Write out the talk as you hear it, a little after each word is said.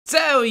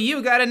So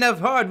you got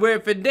enough hardware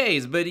for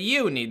days, but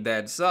you need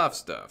that soft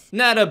stuff.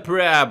 Not a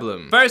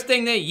problem. First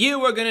thing that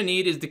you are gonna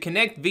need is the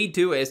Kinect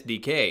V2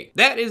 SDK.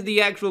 That is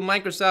the actual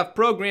Microsoft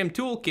program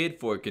toolkit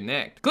for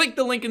Kinect. Click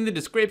the link in the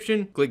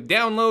description, click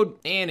download,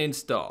 and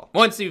install.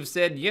 Once you've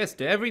said yes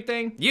to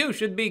everything, you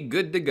should be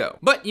good to go.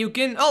 But you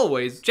can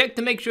always check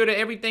to make sure that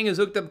everything is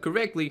hooked up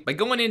correctly by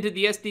going into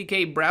the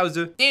SDK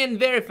browser and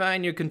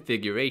verifying your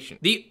configuration.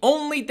 The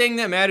only thing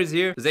that matters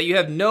here is that you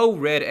have no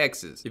red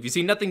X's. If you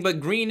see nothing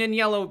but green and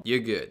yellow, you're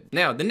good.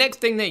 Now, the next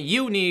thing that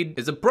you need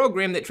is a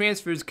program that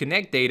transfers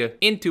Kinect data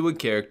into a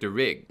character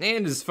rig.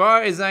 And as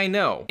far as I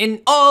know,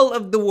 in all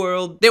of the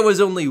world, there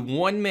was only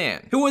one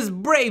man who was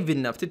brave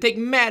enough to take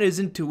matters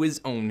into his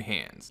own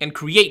hands and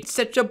create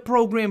such a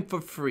program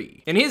for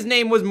free. And his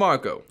name was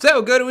Marco.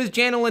 So go to his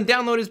channel and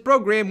download his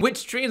program,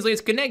 which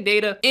translates Kinect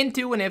data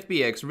into an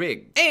FBX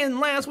rig. And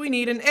last, we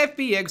need an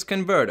FBX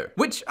converter,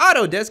 which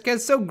Autodesk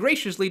has so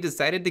graciously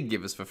decided to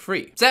give us for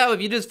free. So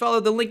if you just follow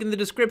the link in the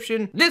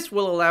description, this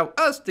will allow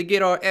us to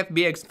get our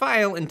FBX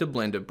file into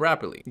Blender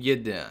properly. You're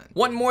done.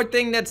 One more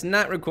thing that's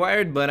not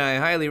required, but I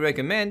highly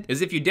recommend,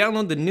 is if you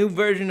download the new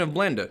version of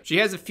Blender. She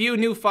has a few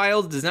new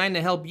files designed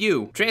to help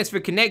you transfer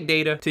Kinect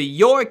data to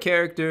your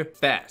character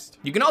fast.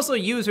 You can also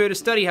use her to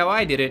study how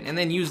I did it, and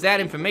then use that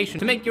information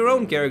to make your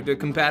own character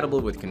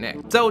compatible with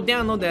Kinect. So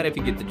download that if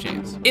you get the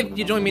chance. If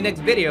you join me next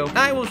video,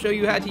 I will show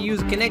you how to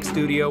use Kinect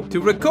Studio to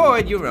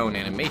record your own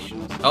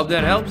animations. Hope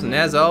that helps, and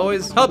as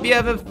always, hope you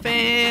have a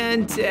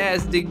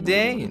fantastic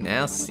day, and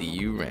I'll see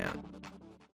you around.